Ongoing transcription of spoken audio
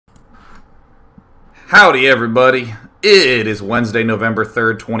Howdy, everybody. It is Wednesday, November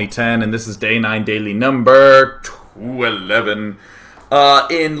 3rd, 2010, and this is Day 9 Daily number 211.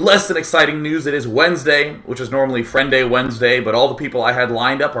 In less than exciting news, it is Wednesday, which is normally Friendday Wednesday, but all the people I had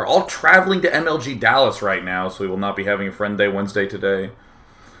lined up are all traveling to MLG Dallas right now, so we will not be having a Friendday Wednesday today.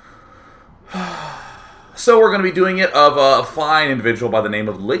 So we're going to be doing it of a fine individual by the name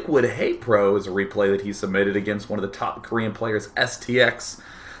of Liquid Hey Pro as a replay that he submitted against one of the top Korean players, STX.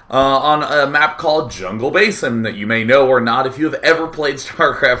 On a map called Jungle Basin that you may know or not if you have ever played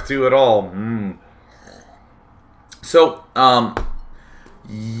Starcraft 2 at all. So,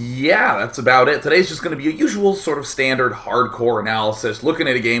 yeah, that's about it. Today's just going to be a usual sort of standard hardcore analysis, looking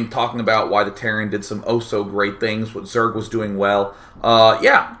at a game, talking about why the Terran did some oh-so-great things, what Zerg was doing well.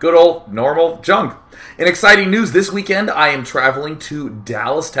 Yeah, good old normal junk. In exciting news, this weekend I am traveling to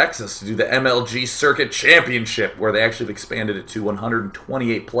Dallas, Texas to do the MLG Circuit Championship, where they actually have expanded it to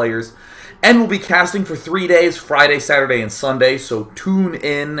 128 players, and we'll be casting for 3 days, Friday, Saturday, and Sunday, so tune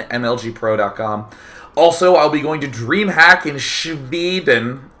in, MLGpro.com. Also, I'll be going to DreamHack in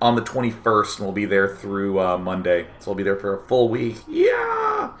Sweden on the 21st, and we'll be there through Monday, so I'll be there for a full week.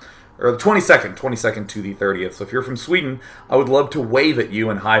 Yeah! Or the 22nd to the 30th. So if you're from Sweden, I would love to wave at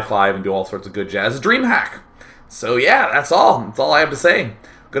you and high five and do all sorts of good jazz. DreamHack. So yeah, that's all. That's all I have to say. I'm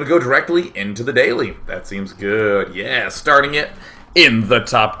going to go directly into the daily. That seems good. Yeah, starting it in the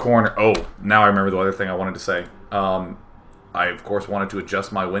top corner. Oh, now I remember the other thing I wanted to say. I, of course, wanted to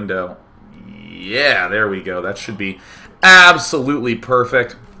adjust my window. Yeah, there we go. That should be absolutely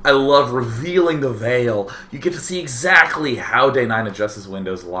perfect. I love revealing the veil. You get to see exactly how Day 9 adjusts his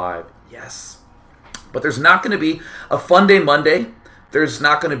windows live. Yes. But there's not going to be a Fun Day Monday. There's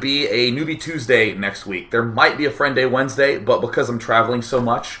not going to be a Newbie Tuesday next week. There might be a Friend Day Wednesday, but because I'm traveling so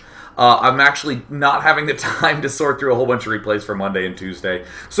much, I'm actually not having the time to sort through a whole bunch of replays for Monday and Tuesday.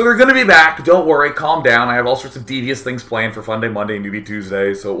 So they're going to be back. Don't worry. Calm down. I have all sorts of devious things planned for Fun Day Monday and Newbie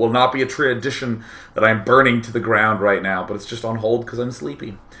Tuesday, so it will not be a tradition that I'm burning to the ground right now, but it's just on hold because I'm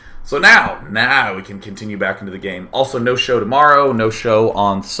sleepy. So now we can continue back into the game. Also, no show tomorrow, no show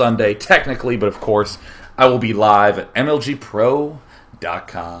on Sunday, technically, but of course, I will be live at MLGpro.com.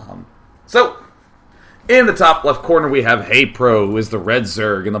 So, in the top left corner, we have Hey Pro, who is the red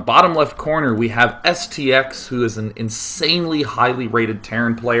Zerg. In the bottom left corner, we have STX, who is an insanely highly rated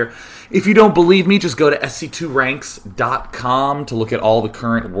Terran player. If you don't believe me, just go to sc2ranks.com to look at all the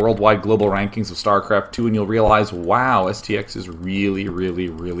current worldwide global rankings of StarCraft 2, and you'll realize, wow, STX is really, really,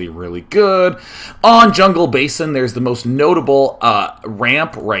 really, really good. On Jungle Basin, there's the most notable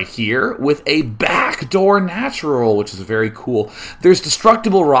ramp right here with a backdoor natural, which is very cool. There's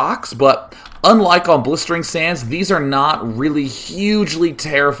destructible rocks, but unlike on Blistering Sands, these are not really hugely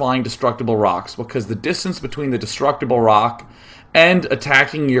terrifying destructible rocks because the distance between the destructible rock and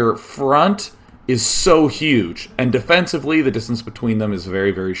attacking your front is so huge. And defensively, the distance between them is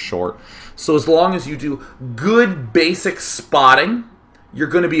very, very short. So as long as you do good basic spotting, you're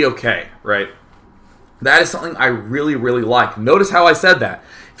going to be okay, right? That is something I really, really like. Notice how I said that.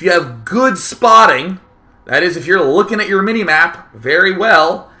 If you have good spotting, that is, if you're looking at your mini-map very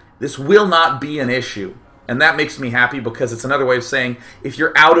well, this will not be an issue. And that makes me happy because it's another way of saying if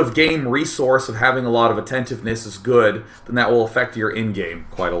your out-of-game resource of having a lot of attentiveness is good, then that will affect your in-game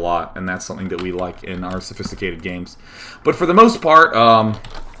quite a lot. And that's something that we like in our sophisticated games. But for the most part,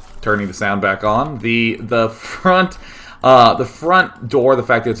 turning the sound back on, the front door, the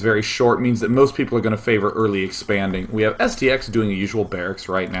fact that it's very short, means that most people are going to favor early expanding. We have STX doing a usual barracks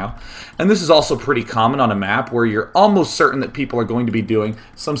right now. And this is also pretty common on a map where you're almost certain that people are going to be doing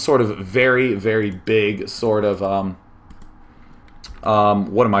some sort of very, very big sort of,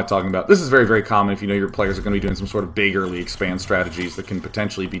 what am I talking about? This is very, very common if you know your players are going to be doing some sort of big early expand strategies that can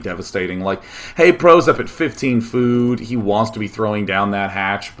potentially be devastating. Like, hey, Pro's up at 15 food. He wants to be throwing down that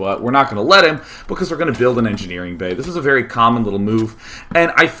hatch, but we're not going to let him because we're going to build an engineering bay. This is a very common little move,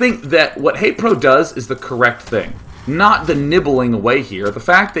 and I think that what Hey Pro does is the correct thing. Not the nibbling away here. The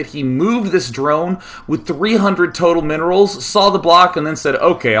fact that he moved this drone with 300 total minerals, saw the block, and then said,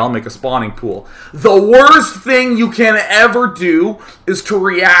 okay, I'll make a spawning pool. The worst thing you can ever do is to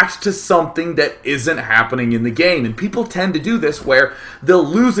react to something that isn't happening in the game. And people tend to do this where they'll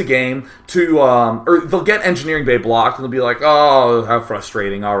lose a game to, or they'll get engineering bay blocked, and they'll be like, oh, how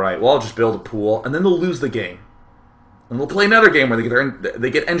frustrating. All right, well, I'll just build a pool. And then they'll lose the game. And they'll play another game where they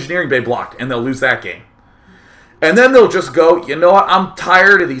get engineering bay blocked, and they'll lose that game. And then they'll just go, you know what, I'm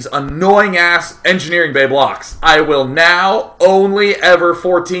tired of these annoying-ass engineering bay blocks. I will now only ever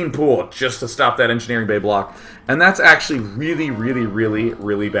 14 pool just to stop that engineering bay block. And that's actually really, really, really,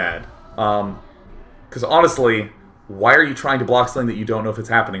 really bad. Because honestly, Why are you trying to block something that you don't know if it's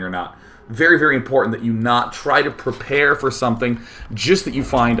happening or not? Very, very important that you not try to prepare for something just that you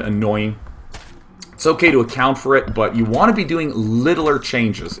find annoying. It's okay to account for it, but you want to be doing littler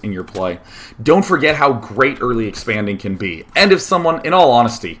changes in your play. Don't forget how great early expanding can be. And if someone, in all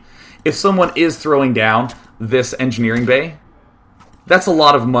honesty, if someone is throwing down this engineering bay, that's a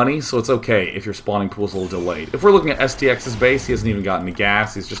lot of money, so it's okay if your spawning pool is a little delayed. If we're looking at STX's base, he hasn't even gotten the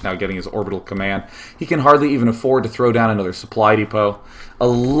gas. He's just now getting his orbital command. He can hardly even afford to throw down another supply depot. A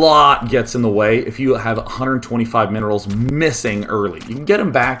lot gets in the way if you have 125 minerals missing early. You can get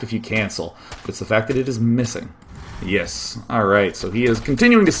them back if you cancel, but it's the fact that it is missing. Yes. Alright, so he is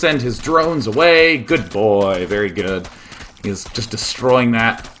continuing to send his drones away. Good boy. Very good. He is just destroying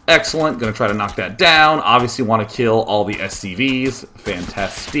that. Excellent. Going to try to knock that down. Obviously want to kill all the SCVs.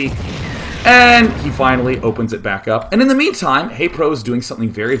 Fantastic. And he finally opens it back up. And in the meantime, HeyPro is doing something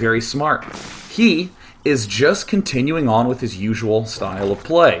very, very smart. He is just continuing on with his usual style of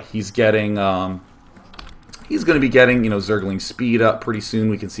play. He's getting, he's going to be getting, Zergling's speed up pretty soon.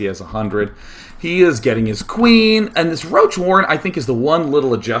 We can see he has 100. He is getting his queen. And this Roach Warren, I think, is the one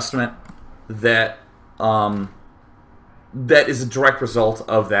little adjustment that, that is a direct result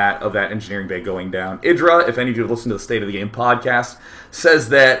of that engineering bay going down. Idra, if any of you have listened to the State of the Game podcast, says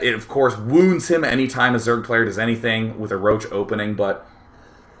that it, of course, wounds him anytime a Zerg player does anything with a Roach opening, but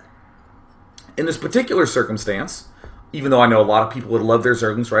in this particular circumstance, even though I know a lot of people would love their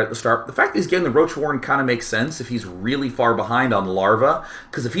Zerglings right at the start, the fact that he's getting the Roach Warren kind of makes sense if he's really far behind on larva,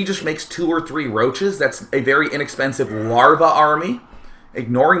 because if he just makes 2 or 3 roaches, that's a very inexpensive larva army.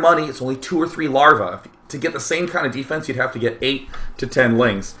 Ignoring money, it's only 2 or 3 larva. To get the same kind of defense, you'd have to get 8 to 10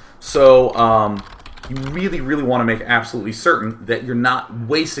 lings. So you really, really want to make absolutely certain that you're not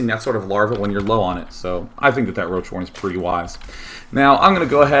wasting that sort of larva when you're low on it. So I think that Roach Warren is pretty wise. Now I'm going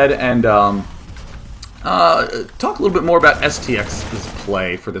to go ahead and talk a little bit more about STX's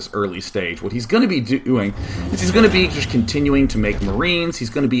play for this early stage. What he's going to be doing is he's going to be just continuing to make Marines. He's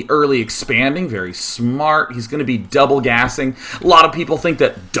going to be early expanding, very smart. He's going to be double gassing. A lot of people think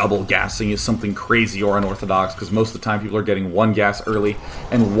that double gassing is something crazy or unorthodox because most of the time people are getting 1 gas early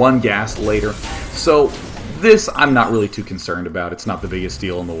and 1 gas later. So this I'm not really too concerned about. It's not the biggest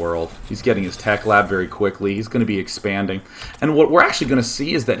deal in the world. He's getting his tech lab very quickly. He's going to be expanding. And what we're actually going to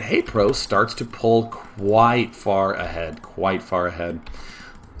see is that HeyPro starts to pull quite far ahead. Quite far ahead.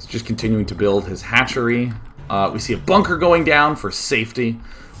 He's just continuing to build his hatchery. We see a bunker going down for safety.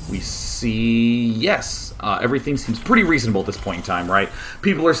 We see, yes, everything seems pretty reasonable at this point in time, right?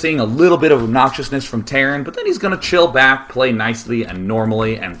 People are seeing a little bit of obnoxiousness from Terran, but then he's going to chill back, play nicely and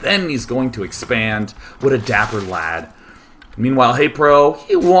normally, and then he's going to expand. What a dapper lad. Meanwhile, HeyPro,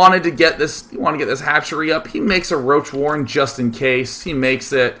 he wanted to get this hatchery up. He makes a Roach Warren just in case. He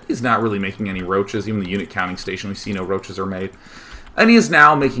makes it. He's not really making any roaches. Even the unit counting station, we see no roaches are made. And he is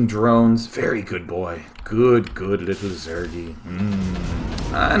now making drones. Very good boy. Good little Zergy.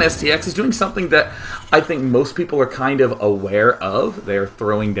 And STX is doing something that I think most people are kind of aware of. They're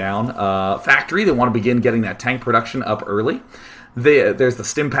throwing down factory. They want to begin getting that tank production up early. There's the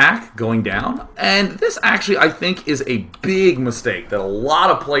stim pack going down. And this actually, I think, is a big mistake that a lot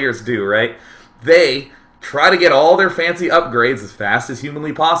of players do, right? They try to get all their fancy upgrades as fast as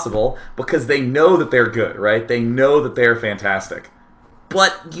humanly possible because they know that they're good, right? They know that they're fantastic.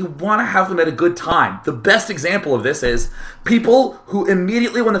 But you want to have them at a good time. The best example of this is people who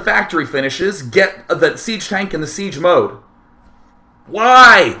immediately when the factory finishes get the siege tank in the siege mode.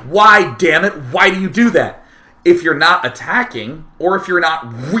 Why? Why, damn it? Why do you do that? If you're not attacking, or if you're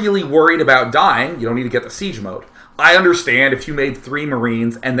not really worried about dying, you don't need to get the siege mode. I understand if you made 3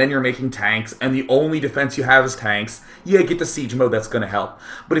 Marines and then you're making tanks and the only defense you have is tanks, yeah, get the siege mode, that's going to help.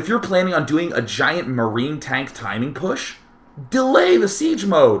 But if you're planning on doing a giant Marine tank timing push, delay the siege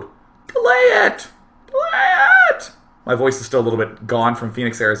mode. Delay it. Delay it. My voice is still a little bit gone from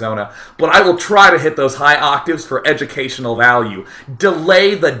Phoenix, Arizona, but I will try to hit those high octaves for educational value.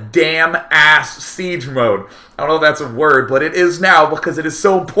 Delay the damn ass siege mode. I don't know if that's a word, but it is now because it is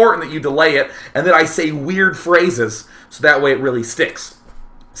so important that you delay it and that I say weird phrases so that way it really sticks.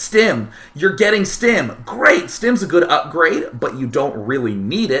 Stim. You're getting Stim. Great. Stim's a good upgrade, but you don't really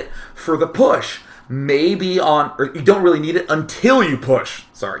need it for the push. Maybe or you don't really need it until you push.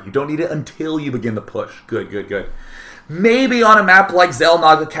 Sorry, you don't need it until you begin the push. Good. Maybe on a map like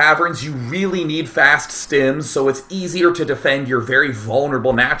Xel'Naga Caverns, you really need fast stims, so it's easier to defend your very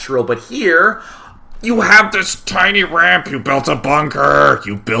vulnerable natural. But here, you have this tiny ramp. You built a bunker.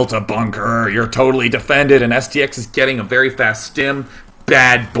 You're totally defended, and STX is getting a very fast stim.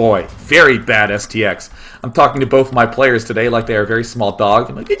 bad boy. Very bad STX. I'm talking to both my players today like they are a very small dog.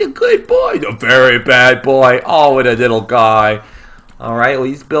 I'm like, he's a good boy. A very bad boy. Oh, what a little guy. Alright, well,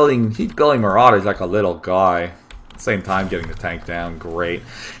 he's building Marauders like a little guy. At the same time, getting the tank down. Great.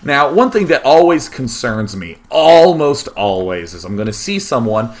 Now, one thing that always concerns me, almost always, is I'm going to see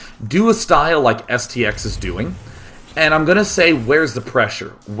someone do a style like STX is doing, and I'm going to say, where's the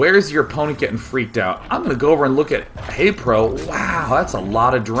pressure? Where's your opponent getting freaked out? I'm going to go over and look at, hey, pro, wow, that's a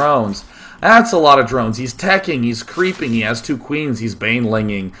lot of drones. That's a lot of drones. He's teching, he's creeping, he has 2 queens, he's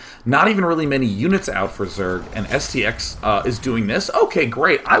banelinging. Not even really many units out for Zerg, and STX is doing this. Okay,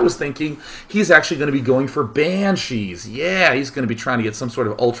 great. I was thinking he's actually going to be going for Banshees. Yeah, he's going to be trying to get some sort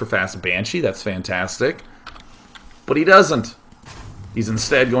of ultra-fast Banshee. That's fantastic. But he doesn't. He's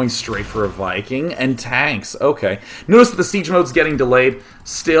instead going straight for a Viking and tanks. Okay. Notice that the siege mode's getting delayed.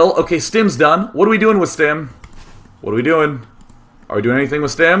 Still. Okay, Stim's done. What are we doing with Stim? What are we doing? Are we doing anything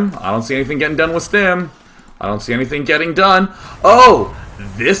with Stim? I don't see anything getting done with Stim. I don't see anything getting done. Oh,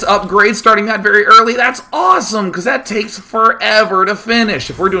 this upgrade starting that very early, that's awesome, because that takes forever to finish.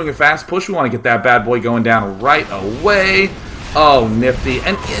 If we're doing a fast push, we want to get that bad boy going down right away. Oh, nifty.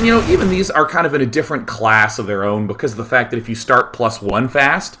 And you know, even these are kind of in a different class of their own because of the fact that if you start +1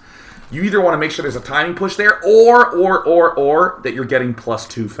 fast, you either want to make sure there's a timing push there, or that you're getting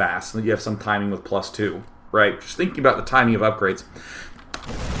 +2 fast, and that you have some timing with +2. Right, just thinking about the timing of upgrades.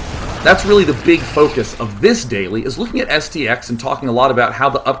 That's really the big focus of this daily, is looking at STX and talking a lot about how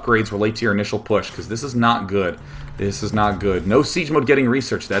the upgrades relate to your initial push, because this is not good. This is not good. No siege mode getting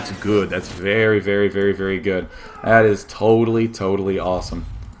research. That's good. That's very, very, very, very good. That is totally, totally awesome.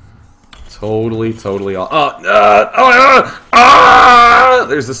 Totally, totally awesome.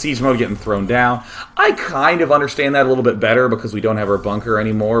 There's the siege mode getting thrown down. I kind of understand that a little bit better because we don't have our bunker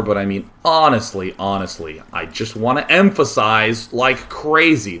anymore, but I mean, honestly, I just want to emphasize like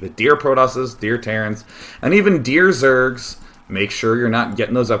crazy that dear Protosses, dear Terrans, and even dear Zergs, make sure you're not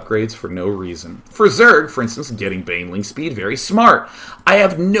getting those upgrades for no reason. For Zerg, for instance, getting Baneling speed, very smart. I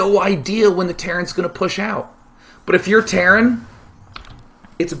have no idea when the Terran's going to push out. But if you're Terran,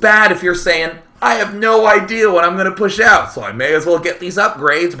 it's bad if you're saying, I have no idea when I'm going to push out, so I may as well get these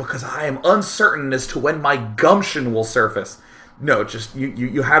upgrades because I am uncertain as to when my gumption will surface. No, just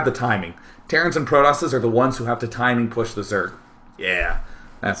you have the timing. Terrans and Protosses are the ones who have to timing push the Zerg. Yeah,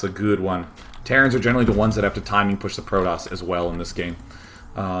 that's a good one. Terrans are generally the ones that have to timing push the Protoss as well in this game.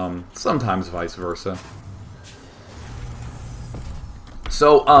 Sometimes vice versa.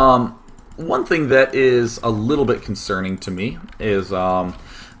 So, one thing that is a little bit concerning to me is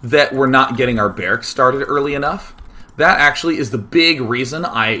that we're not getting our barracks started early enough. That actually is the big reason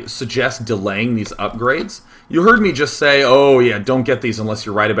I suggest delaying these upgrades. You heard me just say, oh yeah, don't get these unless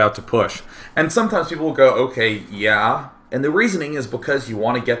you're right about to push. And sometimes people will go, okay, yeah. And the reasoning is because you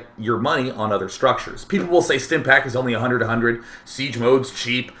want to get your money on other structures. People will say Stimpack is only 100, Siege Mode's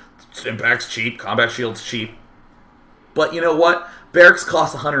cheap, Stimpack's cheap, Combat Shield's cheap. But you know what? Barracks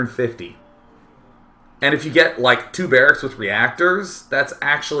cost 150. And if you get like 2 barracks with reactors, that's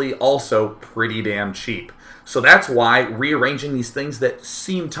actually also pretty damn cheap. So that's why rearranging these things that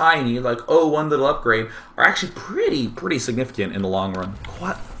seem tiny, like, oh, one little upgrade, are actually pretty significant in the long run.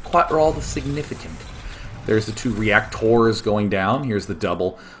 Quite all the significant. There's the 2 reactors going down. Here's the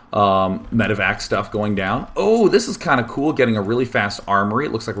double medevac stuff going down. Oh, this is kind of cool, getting a really fast armory.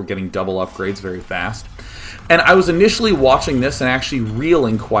 It looks like we're getting double upgrades very fast. And I was initially watching this and actually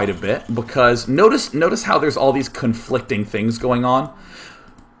reeling quite a bit because notice how there's all these conflicting things going on.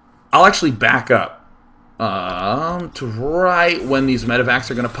 I'll actually back up to right when these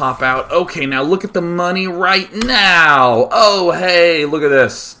medevacs are going to pop out. Okay, now look at the money right now. Oh, hey, look at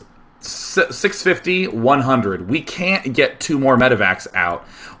this. 650, 100. We can't get 2 more medevacs out.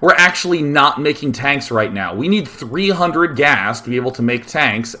 We're actually not making tanks right now. We need 300 gas to be able to make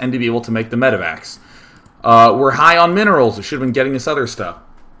tanks and to be able to make the medevacs. We're high on minerals. We should have been getting this other stuff.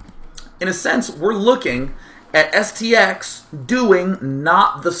 In a sense, we're looking at STX doing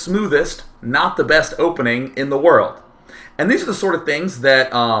not the smoothest, not the best opening in the world. And these are the sort of things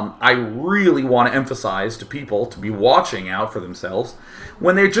that I really want to emphasize to people to be watching out for themselves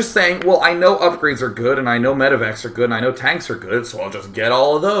when they're just saying, well, I know upgrades are good, and I know medevacs are good, and I know tanks are good, so I'll just get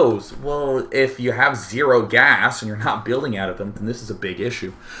all of those. Well, if you have 0 gas and you're not building out of them, then this is a big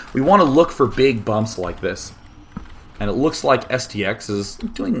issue. We want to look for big bumps like this. And it looks like STX is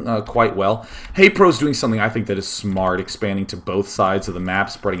doing quite well. HeyPro's doing something I think that is smart, expanding to both sides of the map,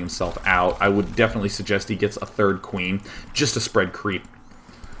 spreading himself out. I would definitely suggest he gets a 3rd queen, just to spread creep.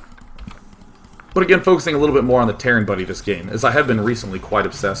 But again, focusing a little bit more on the Terran buddy this game, as I have been recently quite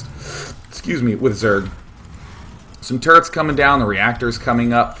obsessed, excuse me, with Zerg. Some turrets coming down, the reactors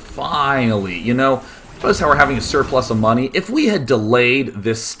coming up. Finally, you know, notice how we're having a surplus of money. If we had delayed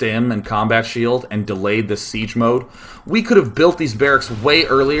this stim and combat shield and delayed this siege mode, we could have built these barracks way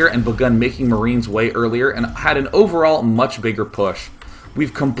earlier and begun making Marines way earlier and had an overall much bigger push.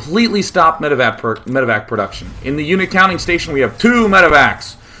 We've completely stopped medevac production. In the unit counting station, we have 2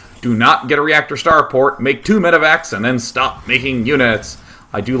 medevacs. Do not get a reactor starport, make 2 medevacs, and then stop making units.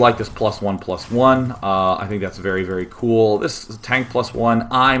 I do like this +1/+1. I think that's very, very cool. This is tank +1.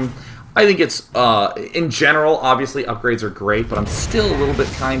 I think it's, in general, obviously upgrades are great, but I'm still a little bit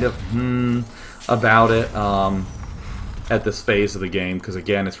kind of, about it at this phase of the game, because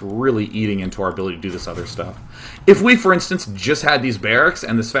again, it's really eating into our ability to do this other stuff. If we, for instance, just had these barracks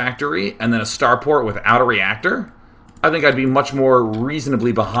and this factory, and then a starport without a reactor, I think I'd be much more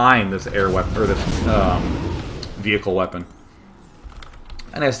reasonably behind this air weapon, or this vehicle weapon.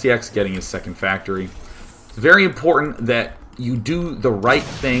 And STX getting his second factory. It's very important that you do the right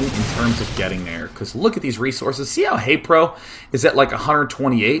thing in terms of getting there. Because look at these resources. See how Hey Pro is at like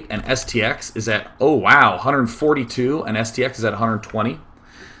 128 and STX is at, oh wow, 142 and STX is at 120.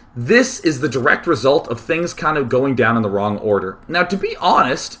 This is the direct result of things kind of going down in the wrong order. Now, to be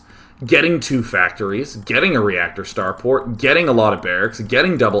honest, getting 2 factories, getting a reactor starport, getting a lot of barracks,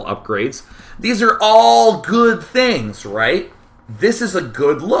 getting double upgrades, these are all good things, right? This is a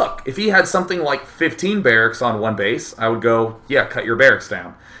good look. If he had something like 15 barracks on 1 base, I would go, yeah, cut your barracks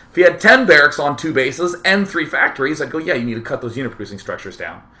down. If he had 10 barracks on 2 bases and 3 factories, I'd go, yeah, you need to cut those unit-producing structures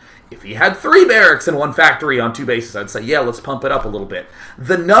down. If he had 3 barracks and 1 factory on 2 bases, I'd say, yeah, let's pump it up a little bit.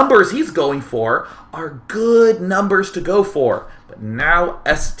 The numbers he's going for are good numbers to go for. But now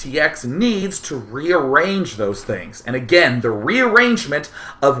STX needs to rearrange those things. And again, the rearrangement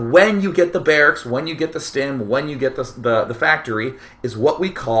of when you get the barracks, when you get the stim, when you get the factory is what we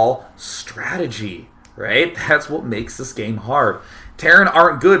call strategy, right? That's what makes this game hard. Terran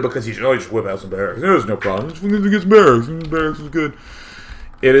aren't good because you just whip out some barracks. There's no problem. Just get some barracks. Barracks is good.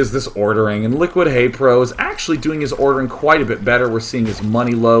 It is this ordering, and Liquid Hey Pro is actually doing his ordering quite a bit better. We're seeing his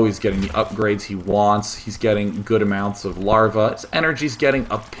money low, he's getting the upgrades he wants, he's getting good amounts of larva. His energy's getting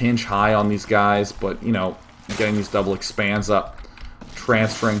a pinch high on these guys, but, you know, getting these double expands up,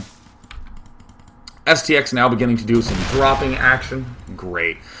 transferring. STX now beginning to do some dropping action.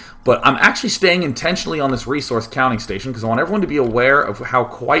 Great. But I'm actually staying intentionally on this resource counting station because I want everyone to be aware of how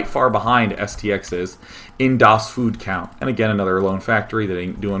quite far behind STX is in DOS food count. And again, another lone factory that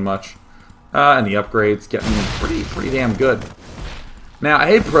ain't doing much. And the upgrades getting pretty damn good. Now,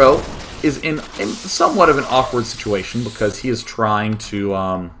 Hey Pro is in somewhat of an awkward situation because he is trying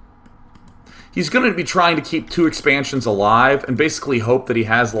to... he's going to be trying to keep 2 expansions alive and basically hope that he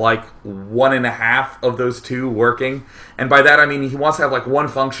has like 1.5 of those 2 working. And by that I mean he wants to have like 1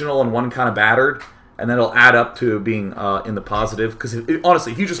 functional and 1 kind of battered, and then it'll add up to being in the positive. Because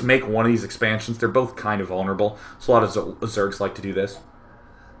honestly, if you just make one of these expansions, they're both kind of vulnerable. So a lot of Zergs like to do this.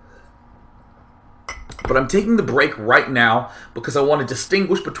 But I'm taking the break right now because I want to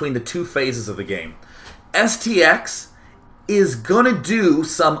distinguish between the 2 phases of the game. STX is gonna do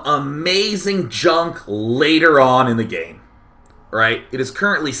some amazing junk later on in the game, right? It is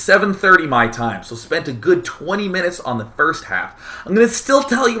currently 7:30 my time, so spent a good 20 minutes on the first half. I'm gonna still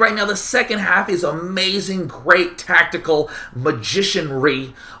tell you right now the second half is amazing, great tactical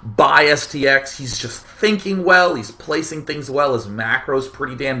magicianry by STX. He's just thinking well, he's placing things well, his macro's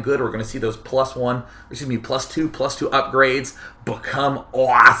pretty damn good. We're gonna see those +2 upgrades become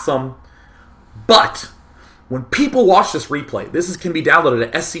awesome. But when people watch this replay, this can be downloaded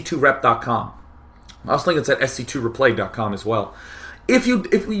at sc2rep.com. I was thinking it's at sc2replay.com as well. If you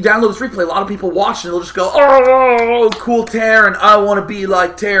download this replay, a lot of people watch it and they'll just go, oh, cool Terran, I want to be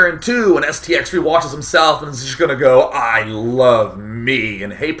like Terran too. And STX rewatches himself and is just going to go, I love me.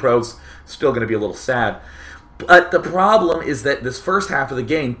 And Hey Pro's still going to be a little sad. But the problem is that this first half of the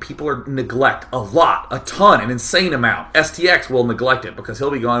game, people are neglect a lot, a ton, an insane amount. STX will neglect it because he'll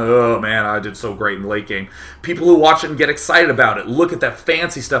be going, oh man, I did so great in the late game. People who watch it and get excited about it, look at that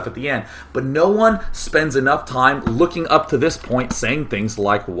fancy stuff at the end. But no one spends enough time looking up to this point saying things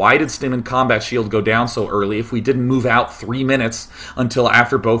like, why did Stim and Combat Shield go down so early if we didn't move out 3 minutes until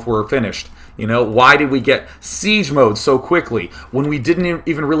after both were finished? You know, why did we get siege mode so quickly when we didn't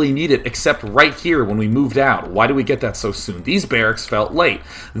even really need it except right here when we moved out? Why did we get that so soon? These barracks felt late.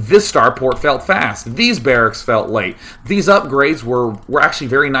 This starport felt fast. These barracks felt late. These upgrades were actually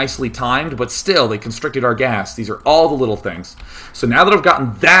very nicely timed, but still, they constricted our gas. These are all the little things. So now that I've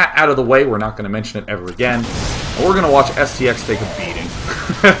gotten that out of the way, we're not going to mention it ever again. And we're going to watch STX take a beating.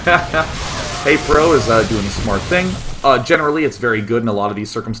 Hey Pro is doing a smart thing. Generally, it's very good in a lot of these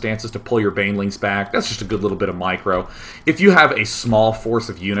circumstances to pull your banelings back. That's just a good little bit of micro. If you have a small force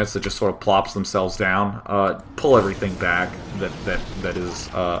of units that just sort of plops themselves down, pull everything back that is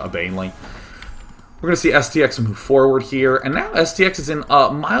a baneling. We're going to see STX move forward here, and now STX is in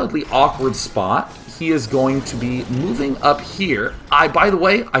a mildly awkward spot. He is going to be moving up here. By the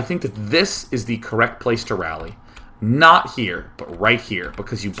way, I think that this is the correct place to rally. Not here, but right here,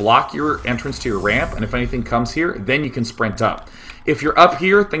 because you block your entrance to your ramp, and if anything comes here, then you can sprint up. If you're up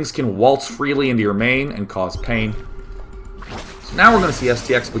here, things can waltz freely into your main and cause pain. So now we're going to see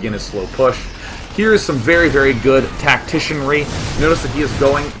STX begin his slow push. Here is some very, very good tacticianry. Notice that he is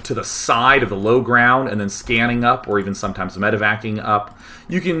going to the side of the low ground and then scanning up, or even sometimes medevacing up.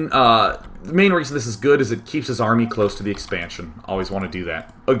 You can, the main reason this is good is it keeps his army close to the expansion. Always want to do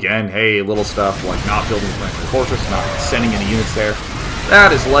that. Again, hey, little stuff like not building a planetary fortress, not sending any units there.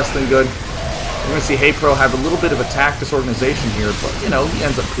 That is less than good. We're going to see Hey Pro have a little bit of attack disorganization here, but, you know, he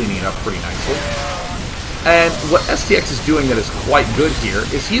ends up cleaning it up pretty nicely. And what STX is doing that is quite good here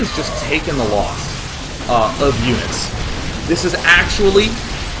is he has just taken the loss of units. This is actually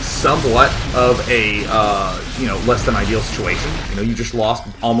somewhat of a, you know, less than ideal situation. You know, you just lost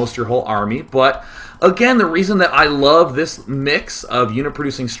almost your whole army. But, again, the reason that I love this mix of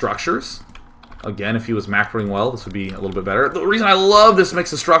unit-producing structures, again, if he was macroing well, this would be a little bit better. The reason I love this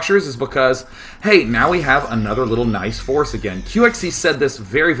mix of structures is because, hey, now we have another little nice force again. QXC said this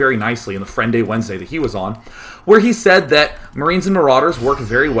very, very nicely in the Friendday Wednesday that he was on, where he said that Marines and Marauders work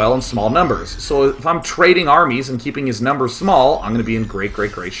very well in small numbers. So if I'm trading armies and keeping his numbers small, I'm going to be in great,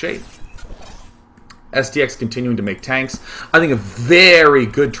 great, great shape. STX continuing to make tanks. I think a very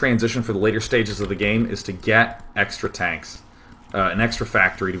good transition for the later stages of the game is to get extra tanks. An extra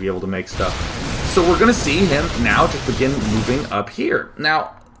factory to be able to make stuff. So we're going to see him now just begin moving up here.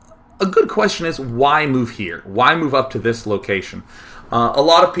 Now, a good question is, why move here? Why move up to this location? A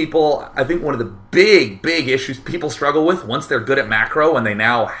lot of people, I think one of the big, big issues people struggle with once they're good at macro and they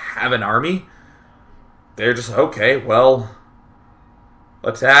now have an army, they're just, okay, well,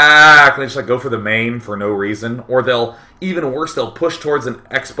 attack, and they just like go for the main for no reason. Or they'll, even worse, they'll push towards an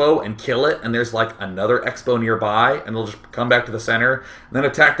expo and kill it, and there's like another expo nearby, and they'll just come back to the center, and then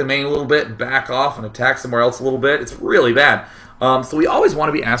attack the main a little bit, back off, and attack somewhere else a little bit. It's really bad. So we always want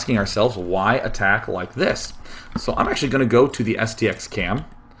to be asking ourselves, why attack like this? So I'm actually going to go to the STX cam.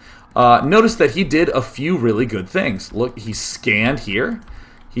 Notice that he did a few really good things. Look, he scanned here.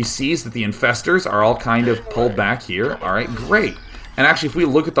 He sees that the infestors are all kind of pulled back here. All right, great. And actually, if we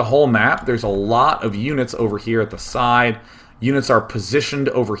look at the whole map, there's a lot of units over here at the side. Units are positioned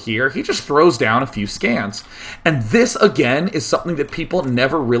over here. He just throws down a few scans. And this, again, is something that people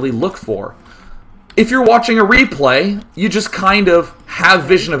never really look for. If you're watching a replay, you just kind of have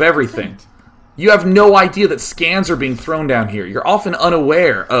vision of everything. You have no idea that scans are being thrown down here. You're often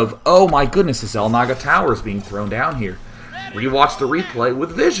unaware of, oh my goodness, this El Naga Tower is being thrown down here. Rewatch the replay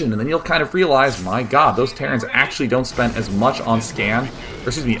with vision, and then you'll kind of realize, my god, those Terrans actually don't spend as much on scan, or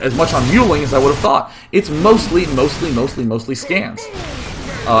excuse me, as much on muling as I would have thought. It's mostly scans.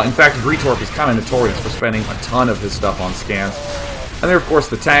 In fact, Retorp is kind of notorious for spending a ton of his stuff on scans. And there, of course,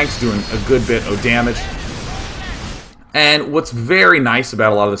 the tanks doing a good bit of damage. And what's very nice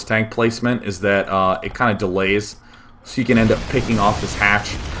about a lot of this tank placement is that it kind of delays, so you can end up picking off this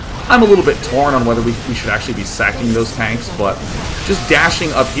hatch. I'm a little bit torn on whether we should actually be sacking those tanks, but just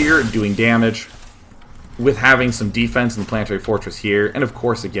dashing up here and doing damage with having some defense in the planetary fortress here. And of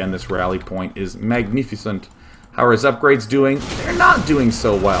course, again, this rally point is magnificent. How are his upgrades doing? They're not doing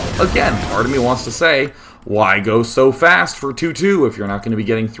so well. Again, part of me wants to say, why go so fast for 2-2 if you're not going to be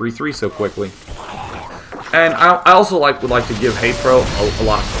getting 3-3 so quickly? And I also would like to give Hey Pro a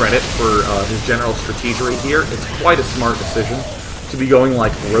lot of credit for his general strategery here. It's quite a smart decision to be going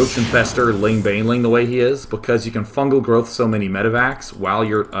like Roach Infester, Ling Baneling the way he is, because you can fungal growth so many medevacs while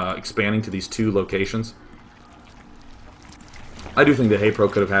you're expanding to these two locations. I do think that Hey Pro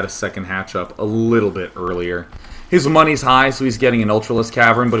could have had a second hatch up a little bit earlier. His money's high, so he's getting an Ultraless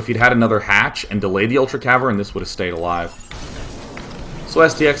Cavern, but if he'd had another hatch and delayed the Ultra Cavern, this would have stayed alive. So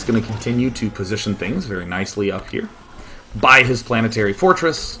STX is going to continue to position things very nicely up here. By his planetary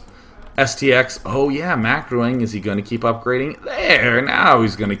fortress. STX, oh yeah, macroing, is he going to keep upgrading? There, now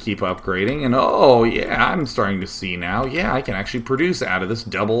he's going to keep upgrading, and oh yeah, I'm starting to see now, yeah, I can actually produce out of this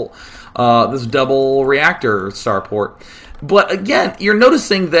double reactor starport. But again, you're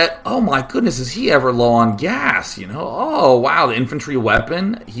noticing that, oh my goodness, is he ever low on gas, you know? Oh wow, the infantry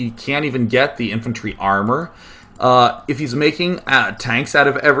weapon, he can't even get the infantry armor. If he's making tanks out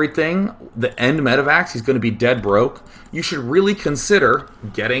of everything, the end medevacs, he's going to be dead broke. You should really consider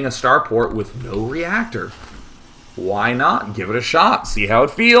getting a starport with no reactor. Why not? Give it a shot. See how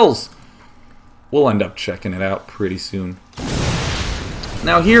it feels. We'll end up checking it out pretty soon.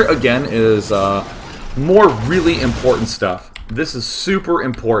 Now here again is more really important stuff. This is super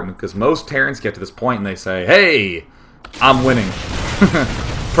important because most Terrans get to this point and they say, hey, I'm winning.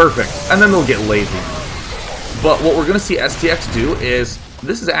 Perfect. And then they'll get lazy. But what we're going to see STX do is,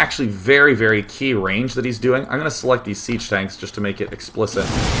 this is actually very, very key range that he's doing. I'm going to select these siege tanks just to make it explicit.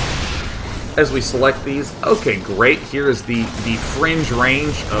 As we select these, okay, great. Here is the fringe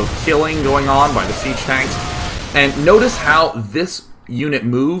range of killing going on by the siege tanks. And notice how this unit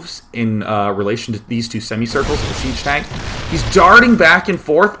moves in relation to these two semicircles of the siege tank. He's darting back and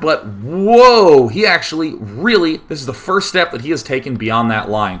forth, but whoa, he actually really, this is the first step that he has taken beyond that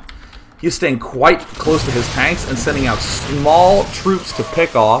line. He is staying quite close to his tanks and sending out small troops to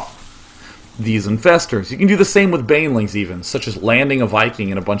pick off these infestors. You can do the same with banelings even, such as landing a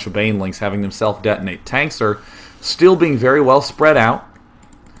Viking and a bunch of banelings, having them self-detonate. Tanks are still being very well spread out.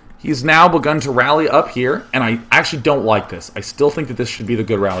 He's now begun to rally up here, and I actually don't like this. I still think that this should be the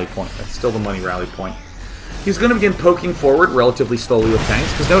good rally point. That's still the money rally point. He's going to begin poking forward relatively slowly with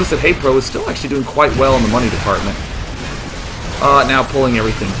tanks, because notice that Hey Pro is still actually doing quite well in the money department. Now pulling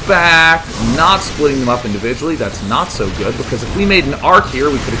everything back, not splitting them up individually. That's not so good, because if we made an arc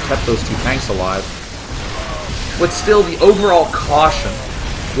here, we could have kept those two tanks alive. But still, the overall caution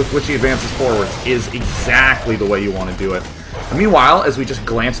with which he advances forwards is exactly the way you want to do it. And meanwhile, as we just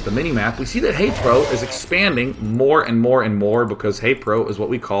glance at the minimap, we see that Hey Pro is expanding more and more and more, because Hey Pro is what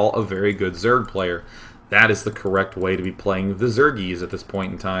we call a very good Zerg player. That is the correct way to be playing the Zergies at this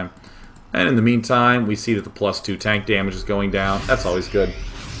point in time. And in the meantime, we see that the +2 tank damage is going down. That's always good.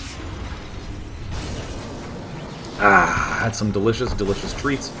 Had some delicious, delicious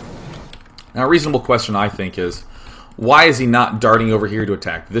treats. Now, a reasonable question, I think, is why is he not darting over here to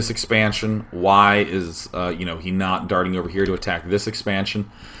attack this expansion? Why is, he not darting over here to attack this expansion?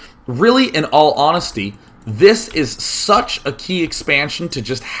 Really, in all honesty, this is such a key expansion to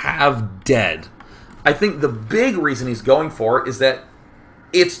just have dead. I think the big reason he's going for it is that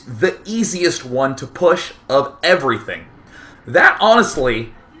it's the easiest one to push of everything. That,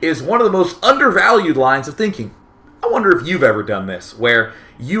 honestly, is one of the most undervalued lines of thinking. I wonder if you've ever done this, where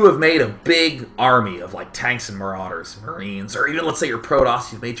you have made a big army of, like, tanks and marauders, marines, or even, let's say, your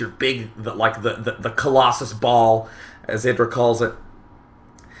Protoss, you've made your big, the Colossus ball, as Idra calls it.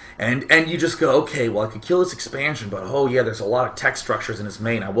 And you just go, okay, well, I could kill this expansion, but oh yeah, there's a lot of tech structures in his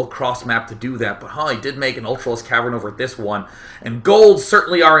main. I will cross-map to do that, but he did make an Ultraless Cavern over at this one. And golds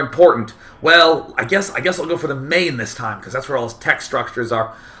certainly are important. Well, I guess I'll go for the main this time, because that's where all his tech structures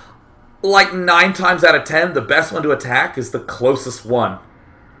are. Like 9 times out of 10, the best one to attack is the closest one.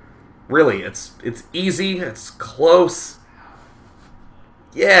 Really, it's easy, it's close.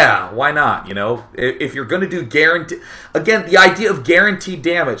 Yeah, why not, you know? If you're going to do guaranteed... Again, the idea of guaranteed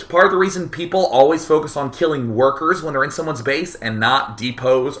damage. Part of the reason people always focus on killing workers when they're in someone's base and not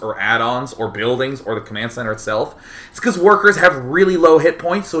depots or add-ons or buildings or the command center itself, it's because workers have really low hit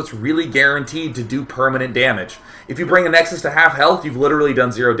points, so it's really guaranteed to do permanent damage. If you bring a Nexus to half health, you've literally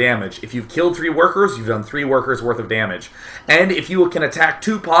done 0 damage. If you've killed 3 workers, you've done 3 workers worth of damage. And if you can attack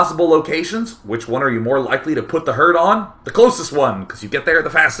 2 possible locations, which one are you more likely to put the herd on? The closest one, because you get there the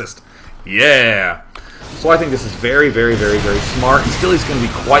fastest. Yeah. So I think this is very, very, very, very smart. And still he's going to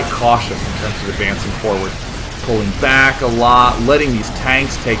be quite cautious in terms of advancing forward. Pulling back a lot, letting these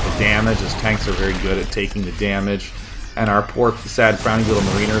tanks take the damage, as tanks are very good at taking the damage. And our poor, sad, frowning little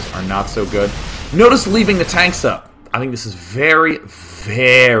mariners are not so good. Notice leaving the tanks up. I think this is very,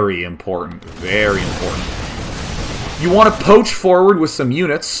 very important. Very important. You want to poach forward with some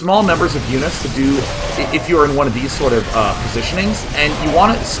units, small numbers of units to do if you're in one of these sort of positionings, and you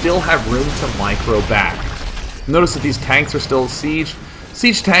want to still have room to micro back. Notice that these tanks are still siege.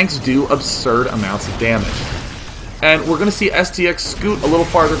 Siege tanks do absurd amounts of damage. And we're going to see STX scoot a little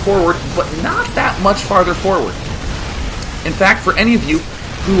farther forward, but not that much farther forward. In fact, for any of you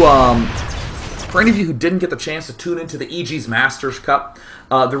who didn't get the chance to tune into the EG's Masters Cup,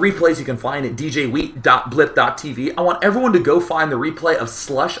 the replays you can find at djwheat.blip.tv. I want everyone to go find the replay of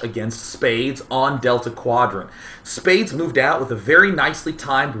Slush against Spades on Delta Quadrant. Spades moved out with a very nicely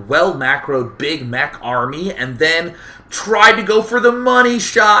timed, well-macroed big mech army, and then tried to go for the money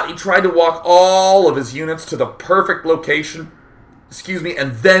shot. He tried to walk all of his units to the perfect location,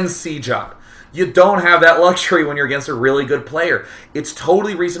 and then siege up. You don't have that luxury when you're against a really good player. It's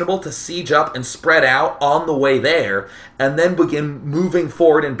totally reasonable to siege up and spread out on the way there, and then begin moving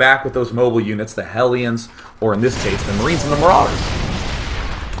forward and back with those mobile units, the Hellions, or in this case, the Marines and the Marauders.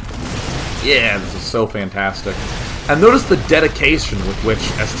 Yeah, this is so fantastic. And notice the dedication with which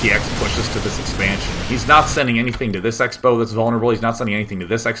STX pushes to this expansion. He's not sending anything to this expo that's vulnerable. He's not sending anything to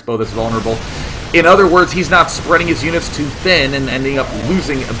this expo that's vulnerable. In other words, he's not spreading his units too thin and ending up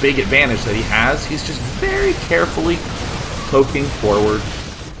losing a big advantage that he has. He's just very carefully poking forward.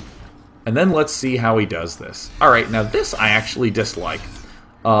 And then let's see how he does this. Alright, now this I actually dislike.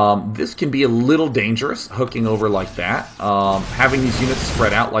 This can be a little dangerous, hooking over like that. Having these units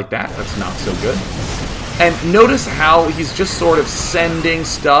spread out like that, that's not so good. And notice how he's just sort of sending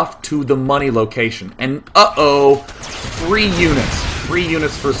stuff to the money location. And uh-oh, 3 units. 3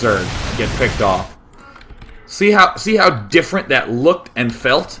 units for Zerg get picked off. See how different that looked and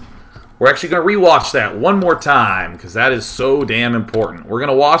felt? We're actually going to rewatch that one more time, because that is so damn important. We're going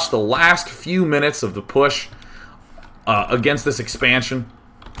to watch the last few minutes of the push against this expansion.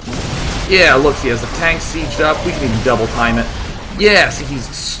 Yeah, look, he has the tank sieged up. We can even double time it. Yeah, see, he's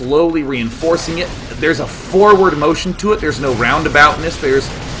slowly reinforcing it. There's a forward motion to it. There's no roundaboutness.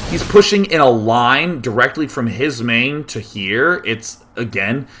 He's pushing in a line directly from his main to here. It's,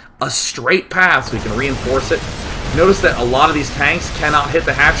 again, a straight path, so he can reinforce it. Notice that a lot of these tanks cannot hit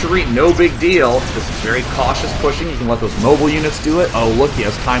the hatchery. No big deal. This is very cautious pushing. You can let those mobile units do it. Oh, look, he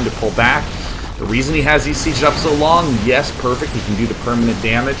has time to pull back. The reason he has these sieged up so long, yes, perfect. He can do the permanent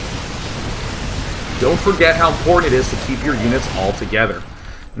damage. Don't forget how important it is to keep your units all together.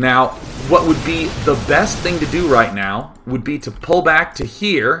 Now, what would be the best thing to do right now would be to pull back to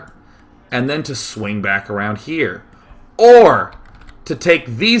here and then to swing back around here. Or to take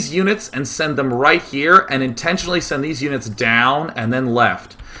these units and send them right here and intentionally send these units down and then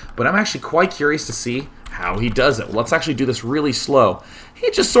left. But I'm actually quite curious to see how he does it. Well, let's actually do this really slow.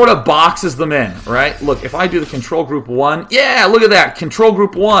 He just sort of boxes them in, right? Look, if I do the control group 1, yeah, look at that, control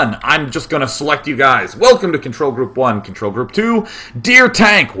group 1. I'm just going to select you guys. Welcome to control group 1. Control group 2, dear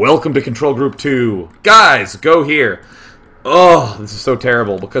tank, welcome to control group 2. Guys, go here. Oh, this is so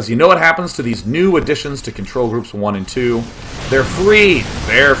terrible, because you know what happens to these new additions to control groups 1 and 2? They're free.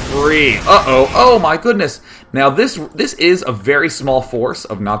 They're free. Uh-oh. Oh, my goodness. Now, this is a very small force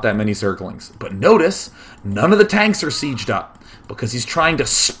of not that many Zerglings. But notice, none of the tanks are sieged up, because he's trying to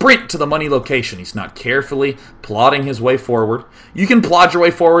sprint to the money location. He's not carefully plodding his way forward. You can plod your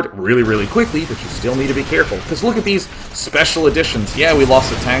way forward really, really quickly, but you still need to be careful. Because look at these special additions. Yeah, we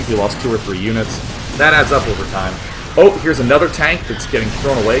lost a tank. We lost 2 or 3 units. That adds up over time. Oh, here's another tank that's getting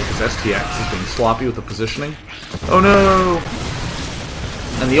thrown away because STX is being sloppy with the positioning. Oh no!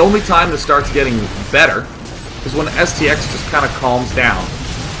 And the only time this starts getting better is when STX just kind of calms down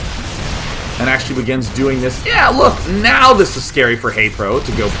and actually begins doing this. Yeah, look, now this is scary for HeyPro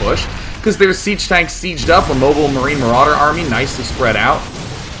to go push, because there's siege tanks sieged up, a mobile Marine Marauder army nicely spread out.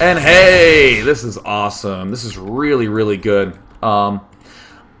 And hey, this is awesome. This is really, really good.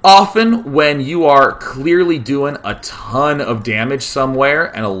 Often when you are clearly doing a ton of damage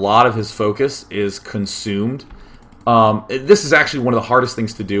somewhere and a lot of his focus is consumed, this is actually one of the hardest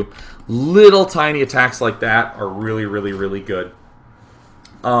things to do. Little tiny attacks like that are really, really, really good.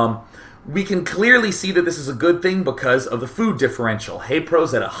 We can clearly see that this is a good thing because of the food differential.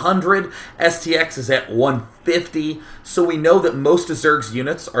 HeyPro's at 100, STX is at 150, so we know that most of Zerg's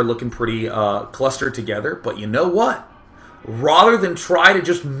units are looking pretty clustered together, but you know what? Rather than try to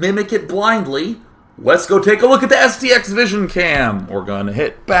just mimic it blindly, let's go take a look at the STX Vision Cam. We're gonna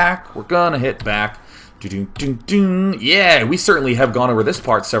hit back, we're gonna hit back. Yeah, we certainly have gone over this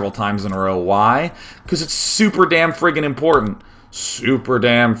part several times in a row. Why? Because it's super damn friggin' important. Super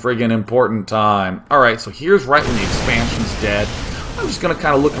damn friggin' important time. Alright, so here's right when the expansion's dead. I'm just going to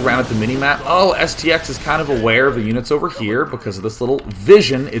kind of look around at the minimap. Oh, STX is kind of aware of the units over here because of this little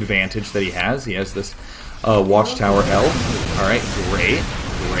vision advantage that he has. He has this Watchtower L. Alright, great,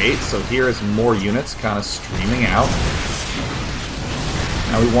 great. So here is more units kind of streaming out.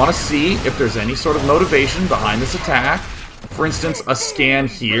 Now we want to see if there's any sort of motivation behind this attack. For instance, a scan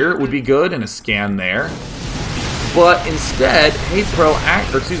here would be good and a scan there. But instead,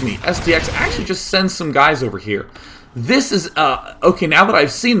 STX actually just sends some guys over here. This is, okay, now that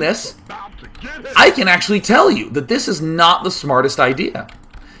I've seen this, I can actually tell you that this is not the smartest idea.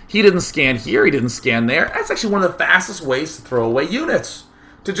 He didn't scan here, he didn't scan there. That's actually one of the fastest ways to throw away units.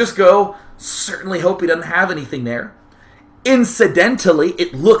 To just go, certainly hope he doesn't have anything there. Incidentally,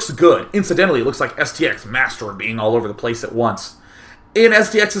 it looks good. Incidentally, it looks like STX master being all over the place at once. In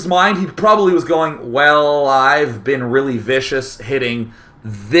STX's mind, he probably was going, well, I've been really vicious hitting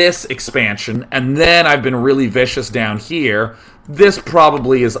this expansion, and then I've been really vicious down here. This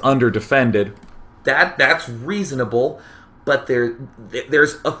probably is under-defended. That's reasonable, but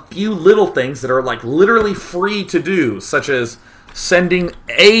there's a few little things that are like literally free to do, such as sending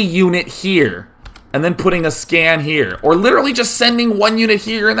a unit here and then putting a scan here. Or literally just sending one unit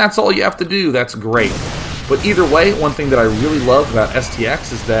here, and that's all you have to do. That's great. But either way, one thing that I really love about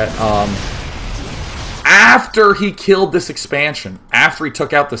STX is that after he killed this expansion, after he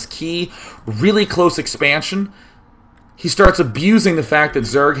took out this key, really close expansion, he starts abusing the fact that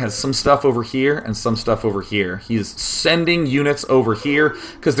Zerg has some stuff over here and some stuff over here. He's sending units over here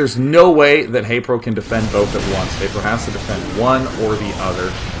because there's no way that Hapro can defend both at once. Hapro has to defend one or the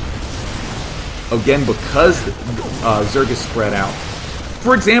other. Again, because Zerg is spread out.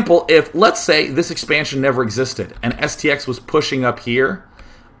 For example, if, let's say, this expansion never existed and STX was pushing up here,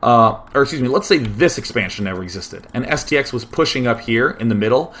 or excuse me, let's say this expansion never existed, and STX was pushing up here in the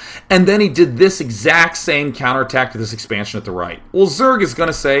middle, and then he did this exact same counterattack to this expansion at the right. Well, Zerg is going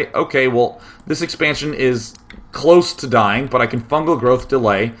to say, okay, well, this expansion is close to dying, but I can fungal growth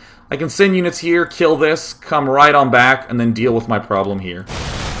delay. I can send units here, kill this, come right on back, and then deal with my problem here.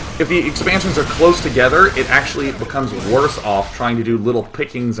 If the expansions are close together, it actually becomes worse off trying to do little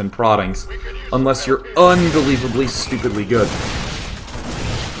pickings and proddings, unless you're unbelievably stupidly good.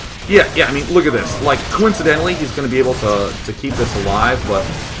 Yeah, I mean, look at this. Like, coincidentally, he's going to be able to keep this alive, but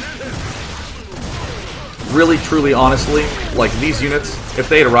really, truly, honestly, like, these units, if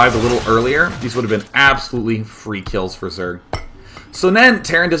they had arrived a little earlier, these would have been absolutely free kills for Zerg. So then,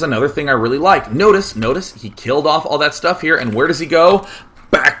 Terran does another thing I really like. Notice, he killed off all that stuff here, and where does he go?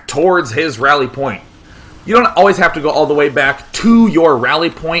 Back towards his rally point. You don't always have to go all the way back to your rally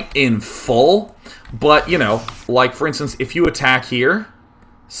point in full, but, you know, like, for instance, if you attack here,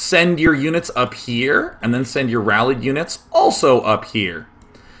 send your units up here, and then send your rallied units also up here.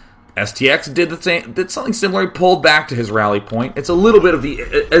 STX did something similar. He pulled back to his rally point. It's a little bit of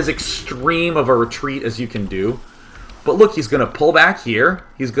as extreme of a retreat as you can do. But look, he's going to pull back here.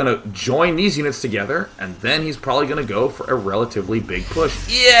 He's going to join these units together, and then he's probably going to go for a relatively big push.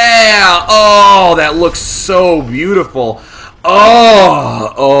 Yeah! Oh, that looks so beautiful.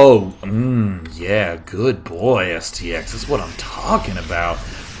 Yeah, good boy, STX. That's what I'm talking about.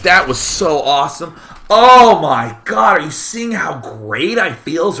 That was so awesome. Oh my god, are you seeing how great I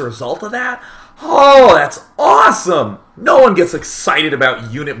feel as a result of that? Oh, that's awesome! No one gets excited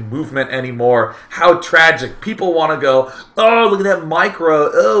about unit movement anymore. How tragic. People want to go, oh, look at that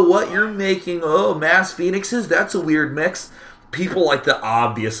micro. Oh, what you're making. Oh, mass phoenixes. That's a weird mix. People like the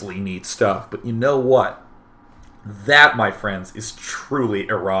obviously neat stuff. But you know what? That, my friends, is truly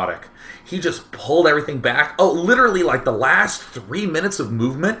erotic. He just pulled everything back. Oh, literally, like, the last 3 minutes of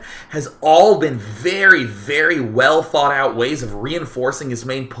movement has all been very, very well thought out ways of reinforcing his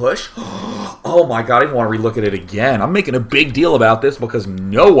main push. Oh my god, I even want to relook at it again. I'm making a big deal about this because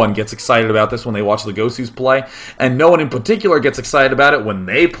no one gets excited about this when they watch the Gosus play, and no one in particular gets excited about it when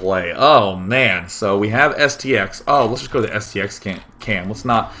they play. Oh, man. So we have STX. Oh, let's just go to the STX cam. Let's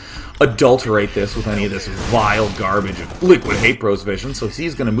not adulterate this with any of this vile garbage of Liquid Hapro's vision. So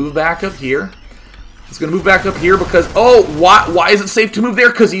he's going to move back up here. He's going to move back up here because, oh, why is it safe to move there?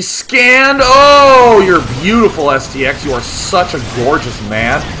 Because he's scanned. Oh, you're beautiful, STX. You are such a gorgeous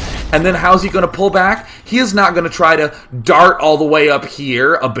man. And then how's he going to pull back? He is not going to try to dart all the way up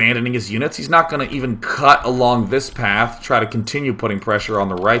here, abandoning his units. He's not going to even cut along this path, try to continue putting pressure on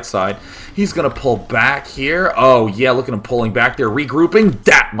the right side. He's going to pull back here. Oh, yeah, look at him pulling back there, regrouping.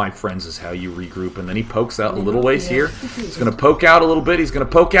 That, my friends, is how you regroup. And then he pokes out a little ways here. He's going to poke out a little bit. He's going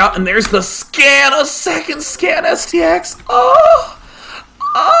to poke out, and there's the scan, a second scan, STX.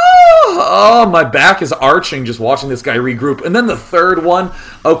 Oh, my back is arching just watching this guy regroup. And then the third one,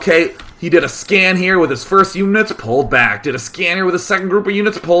 okay, he did a scan here with his first units, pulled back. Did a scan here with his second group of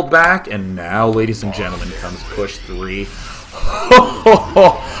units, pulled back. And now, ladies and gentlemen, comes push 3.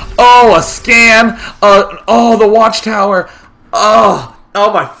 Oh, a scan. Oh, the watchtower. Oh,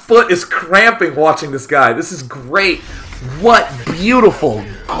 my foot is cramping watching this guy. This is great. What beautiful,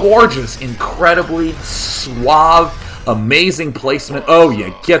 gorgeous, incredibly suave, amazing placement. Oh,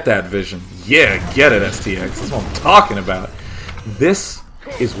 yeah, get that vision. Yeah, get it, STX. That's what I'm talking about. This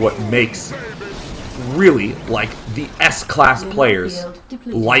is what makes really, like, the S-class players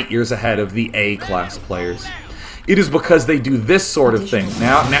light years ahead of the A-class players. It is because they do this sort of thing.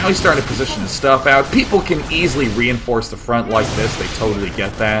 Now he's starting to position his stuff out. People can easily reinforce the front like this. They totally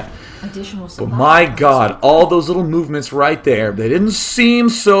get that. But my god, all those little movements right there, they didn't seem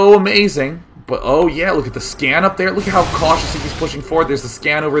so amazing. But oh yeah, look at the scan up there. Look at how cautiously he's pushing forward. There's the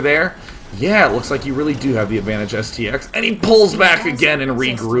scan over there. Yeah, it looks like you really do have the advantage, STX. And he pulls back again and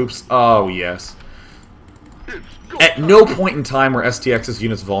regroups. Oh, yes. At no point in time were STX's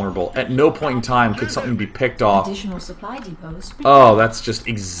units vulnerable. At no point in time could something be picked off. Additional supply depots. Oh, that's just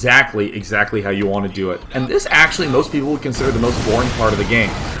exactly how you want to do it. And this actually most people would consider the most boring part of the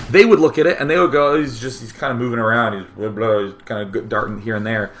game. They would look at it and they would go, he's kind of moving around, he's blah, blah, he's kind of darting here and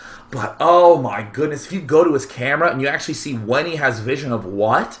there. But, oh my goodness, if you go to his camera and you actually see when he has vision of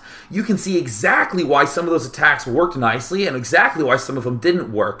what, you can see exactly why some of those attacks worked nicely and exactly why some of them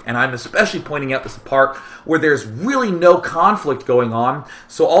didn't work. And I'm especially pointing out this part where there's really no conflict going on,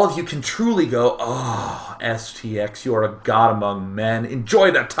 so all of you can truly go, oh, STX, you are a god among men. Enjoy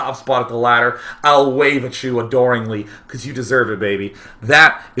that top spot at the ladder. I'll wave at you adoringly, because you deserve it, baby.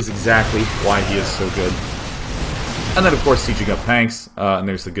 That is exactly why he is so good. And then, of course, sieging up tanks, and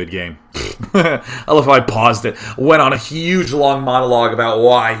there's the good game. I love how I paused it, went on a huge, long monologue about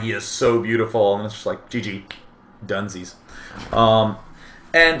why he is so beautiful, and it's just like, GG, dunsies.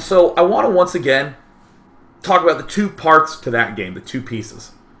 And so I want to once again talk about the two parts to that game, the two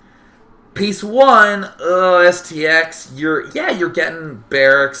pieces. Piece one, STX, you're getting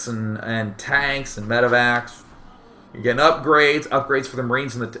barracks and tanks and medevacs. You're getting upgrades for the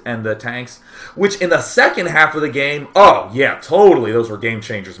Marines and the tanks, which in the second half of the game, oh yeah, totally, those were game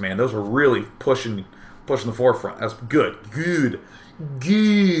changers, man. Those were really pushing the forefront. That's good.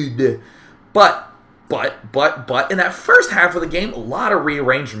 But in that first half of the game, a lot of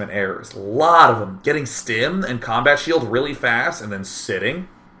rearrangement errors, a lot of them. Getting stim and combat shield really fast and then sitting.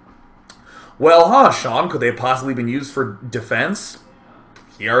 Well, Sean, could they have possibly been used for defense?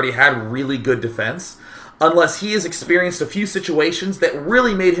 He already had really good defense. Unless he has experienced a few situations that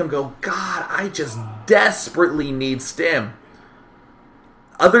really made him go, God, I just desperately need stim.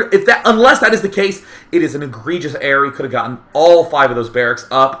 Unless that is the case, it is an egregious error. He could have gotten all 5 of those barracks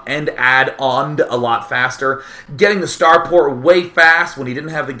up and add-oned a lot faster. Getting the starport way fast when he didn't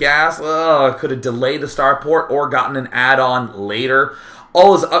have the gas, could have delayed the starport or gotten an add-on later.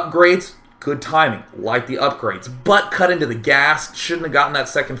 All his upgrades, good timing, like the upgrades, but cut into the gas, shouldn't have gotten that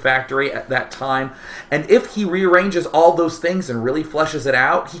second factory at that time. And if he rearranges all those things and really fleshes it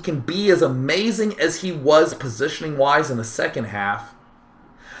out, he can be as amazing as he was positioning-wise in the second half,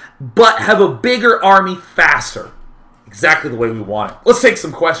 but have a bigger army faster. Exactly the way we want it. Let's take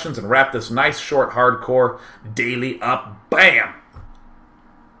some questions and wrap this nice, short, hardcore daily up. Bam!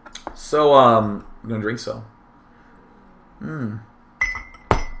 So, I'm going to drink so.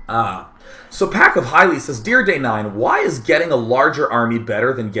 So Pack of Highly says, Dear Day 9, why is getting a larger army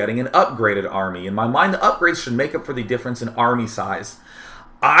better than getting an upgraded army? In my mind, the upgrades should make up for the difference in army size.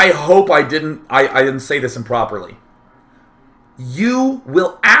 I hope I didn't say this improperly. You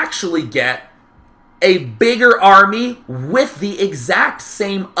will actually get a bigger army with the exact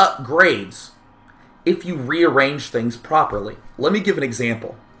same upgrades if you rearrange things properly. Let me give an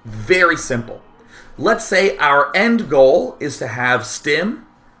example. Very simple. Let's say our end goal is to have stim,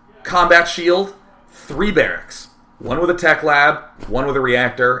 combat shield, 3 barracks. 1 with a tech lab, 1 with a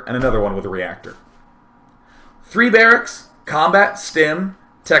reactor, and another 1 with a reactor. 3 barracks, combat, stim,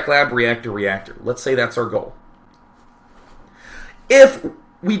 tech lab, reactor. Let's say that's our goal. If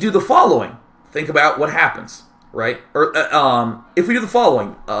we do the following, think about what happens, right? Or if we do the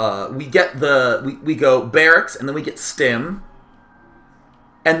following, we go barracks, and then we get stim,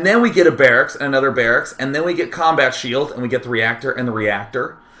 and then we get a barracks and another barracks, and then we get combat shield, and we get the reactor and the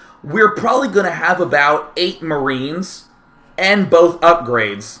reactor. We're probably going to have about 8 Marines and both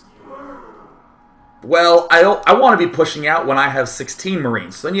upgrades. Well, I want to be pushing out when I have 16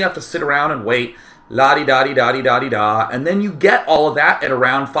 Marines. So then you have to sit around and wait, la-di-da-di-da-di-da-di-da, and then you get all of that at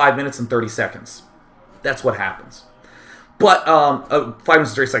around 5 minutes and 30 seconds. That's what happens. But 5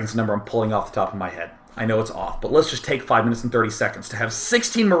 minutes and 30 seconds is a number I'm pulling off the top of my head. I know it's off, but let's just take 5 minutes and 30 seconds to have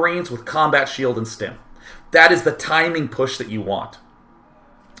 16 Marines with combat shield and stim. That is the timing push that you want.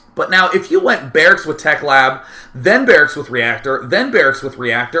 But now, if you went barracks with tech lab, then barracks with reactor, then barracks with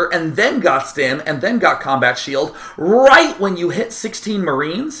reactor, and then got stim, and then got combat shield, right when you hit 16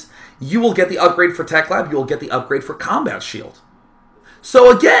 Marines, you will get the upgrade for tech lab, you will get the upgrade for combat shield. So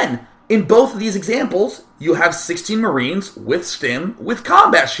again, in both of these examples, you have 16 Marines with stim, with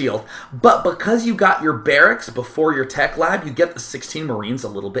combat shield. But because you got your barracks before your tech lab, you get the 16 Marines a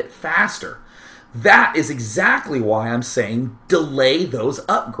little bit faster. That is exactly why I'm saying delay those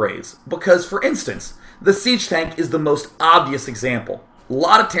upgrades. Because, for instance, the siege tank is the most obvious example. A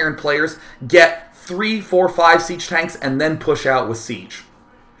lot of Terran players get 3, 4, 5 siege tanks and then push out with siege.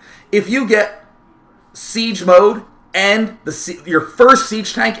 If you get siege mode and your first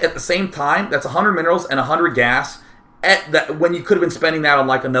siege tank at the same time, that's 100 minerals and 100 gas, when you could have been spending that on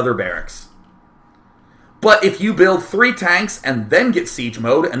like another barracks. But if you build 3 tanks and then get siege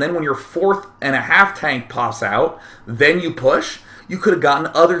mode, and then when your 4.5 tank pops out, then you push, you could have gotten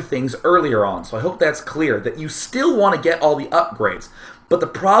other things earlier on. So I hope that's clear, that you still want to get all the upgrades. But the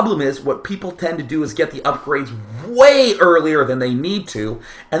problem is, what people tend to do is get the upgrades way earlier than they need to,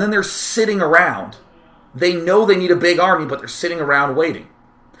 and then they're sitting around. They know they need a big army, but they're sitting around waiting.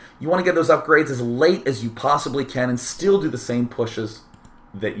 You want to get those upgrades as late as you possibly can and still do the same pushes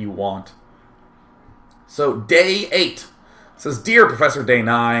that you want. So, Day 8 says, Dear Professor Day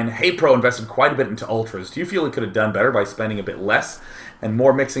 9, Hey Pro invested quite a bit into Ultras. Do you feel he could have done better by spending a bit less and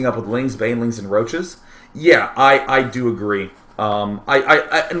more mixing up with Lings, Banelings, and Roaches? Yeah, I do agree. And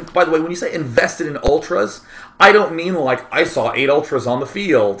by the way, when you say invested in Ultras, I don't mean like I saw 8 Ultras on the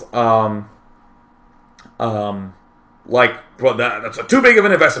field. Well, that's too big of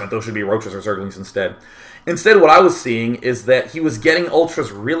an investment. Those should be Roaches or Zerglings instead. Instead, what I was seeing is that he was getting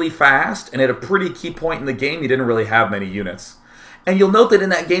Ultras really fast, and at a pretty key point in the game, he didn't really have many units. And you'll note that in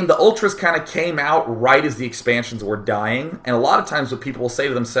that game, the Ultras kind of came out right as the expansions were dying. And a lot of times what people will say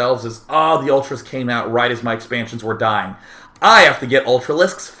to themselves is, oh, the Ultras came out right as my expansions were dying. I have to get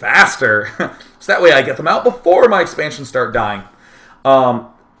Ultralisks faster. So that way I get them out before my expansions start dying.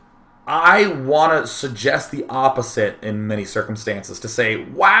 I want to suggest the opposite in many circumstances, to say,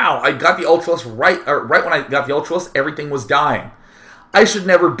 wow, I got the Ultralisk right when I got the Ultralisk, everything was dying. I should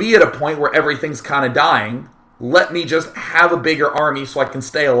never be at a point where everything's kind of dying. Let me just have a bigger army so I can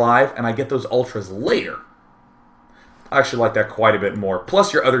stay alive, and I get those Ultras later. I actually like that quite a bit more.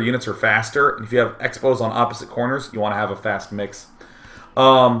 Plus, your other units are faster, and if you have Expos on opposite corners, you want to have a fast mix.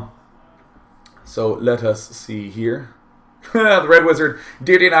 So let us see here. The Red Wizard,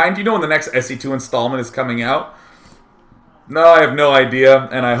 Dear D9, do you know when the next SE2 installment is coming out? No, I have no idea,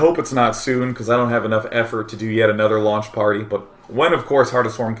 and I hope it's not soon, because I don't have enough effort to do yet another launch party. But when, of course, Heart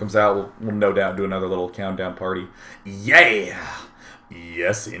of Swarm comes out, we'll no doubt do another little countdown party. Yeah!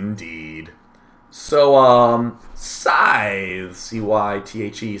 Yes, indeed. So, Scythe,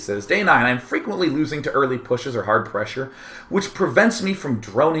 C-Y-T-H-E, says, Day 9, I'm frequently losing to early pushes or hard pressure, which prevents me from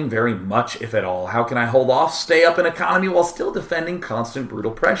droning very much, if at all. How can I hold off, stay up in economy while still defending constant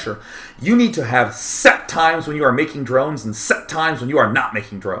brutal pressure? You need to have set times when you are making drones and set times when you are not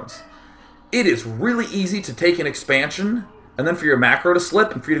making drones. It is really easy to take an expansion and then for your macro to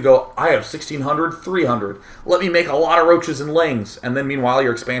slip, and for you to go, I have 1,600, 300. Let me make a lot of Roaches and Lings. And then meanwhile,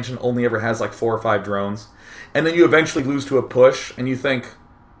 your expansion only ever has like 4 or 5 drones. And then you eventually lose to a push, and you think,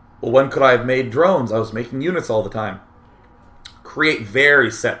 well, when could I have made drones? I was making units all the time. Create very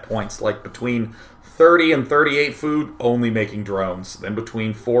set points, like between 30 and 38 food, only making drones. Then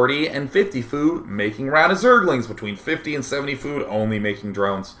between 40 and 50 food, making round of Zerglings. Between 50 and 70 food, only making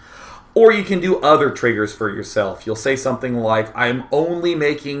drones. Or you can do other triggers for yourself. You'll say something like, I'm only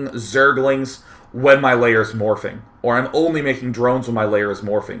making Zerglings when my layer is morphing. Or I'm only making drones when my layer is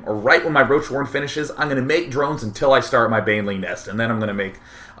morphing. Or right when my Roach Warren finishes, I'm going to make drones until I start my Baneling Nest. And then I'm going to make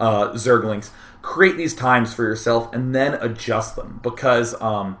Zerglings. Create these times for yourself and then adjust them. Because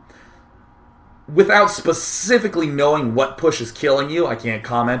without specifically knowing what push is killing you, I can't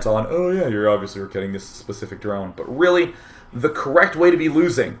comment on, oh yeah, you're obviously getting this specific drone. But really, the correct way to be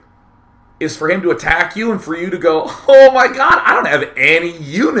losing is for him to attack you and for you to go, oh my god, I don't have any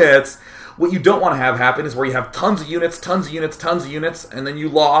units. What you don't want to have happen is where you have tons of units, tons of units, tons of units, and then you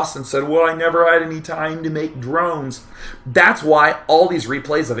lost and said, well, I never had any time to make drones. That's why all these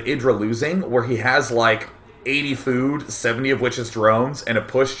replays of Idra losing, where he has like 80 food, 70 of which is drones, and a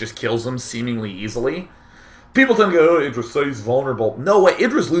push just kills him seemingly easily. People tend to go, oh, Idra says he's vulnerable. No way,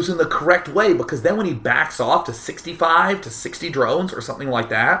 Idra's losing the correct way, because then when he backs off to 65 to 60 drones or something like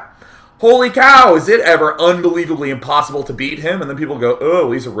that, holy cow, is it ever unbelievably impossible to beat him? And then people go,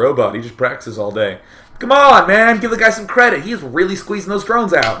 oh, he's a robot. He just practices all day. Come on, man. Give the guy some credit. He's really squeezing those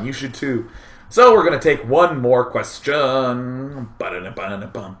drones out. And you should too. So we're going to take one more question. I'm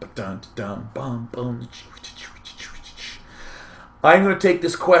going to take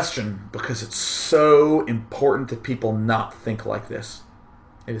this question because it's so important that people not think like this.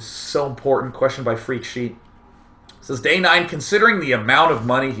 It is so important. Question by Freak Sheet. It says, Day 9, considering the amount of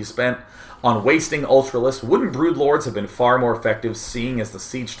money he spent on wasting Ultralisks, wouldn't Broodlords have been far more effective, seeing as the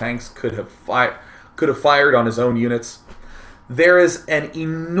siege tanks could have fired on his own units? There is an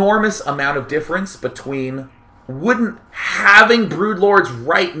enormous amount of difference between wouldn't having Broodlords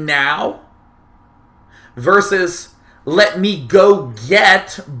right now versus let me go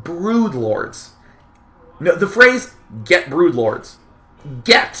get Broodlords. No, the phrase get Broodlords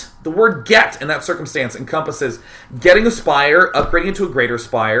get. The word get in that circumstance encompasses getting a spire, upgrading it to a greater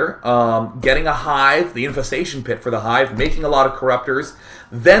spire, getting a hive, the infestation pit for the hive, making a lot of corruptors,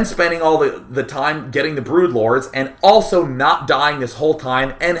 then spending all the time getting the broodlords, and also not dying this whole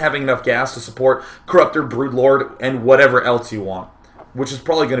time and having enough gas to support corruptor, broodlord, and whatever else you want, which is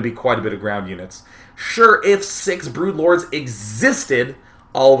probably going to be quite a bit of ground units. Sure, if 6 broodlords existed,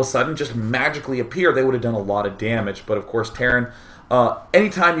 all of a sudden just magically appear, they would have done a lot of damage, but of course Terran,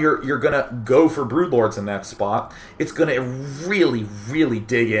 anytime you're going to go for broodlords in that spot, it's going to really, really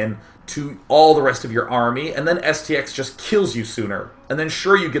dig in to all the rest of your army, and then STX just kills you sooner. And then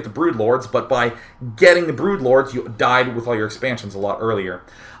sure, you get the broodlords, but by getting the broodlords, you died with all your expansions a lot earlier.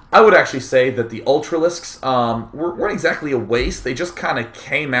 I would actually say that the Ultralisks weren't exactly a waste. They just kind of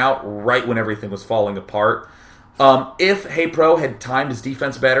came out right when everything was falling apart. If HeyPro had timed his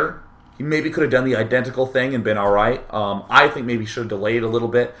defense better, he maybe could have done the identical thing and been alright. I think maybe he should have delayed a little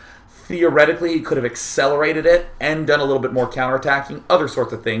bit. Theoretically, he could have accelerated it and done a little bit more counterattacking, other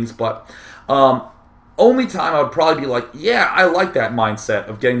sorts of things, but only time I would probably be like, yeah, I like that mindset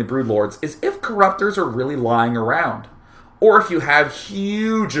of getting the broodlords is if corruptors are really lying around. Or if you have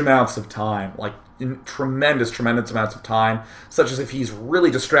huge amounts of time, like tremendous amounts of time, such as if he's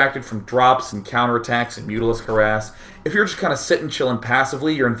really distracted from drops and counterattacks and Mutalisk harass. If you're just kind of sitting, chilling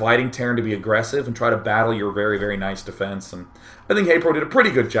passively, you're inviting Terran to be aggressive and try to battle your very, very nice defense. And I think HeyPro did a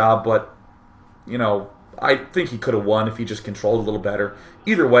pretty good job, but, you know, I think he could have won if he just controlled a little better.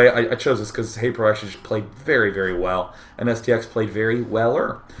 Either way, I chose this because HeyPro actually just played very, very well, and STX played very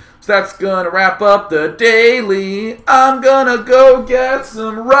well-er. So that's going to wrap up the daily. I'm going to go get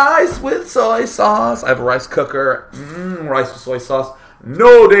some rice with soy sauce. I have a rice cooker. Rice with soy sauce.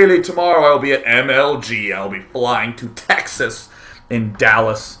 No daily tomorrow. I'll be at MLG. I'll be flying to Texas in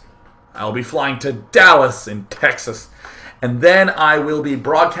Dallas. I'll be flying to Dallas in Texas. And then I will be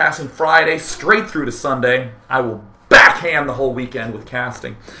broadcasting Friday straight through to Sunday. I will backhand the whole weekend with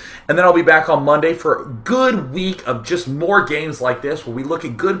casting. And then I'll be back on Monday for a good week of just more games like this where we look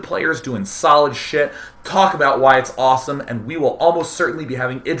at good players doing solid shit, talk about why it's awesome, and we will almost certainly be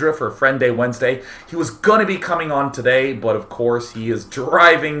having Idra for Friend Day Wednesday. He was going to be coming on today, but of course he is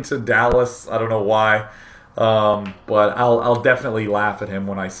driving to Dallas. I don't know why, but I'll definitely laugh at him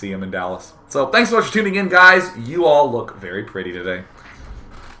when I see him in Dallas. So thanks so much for tuning in, guys. You all look very pretty today.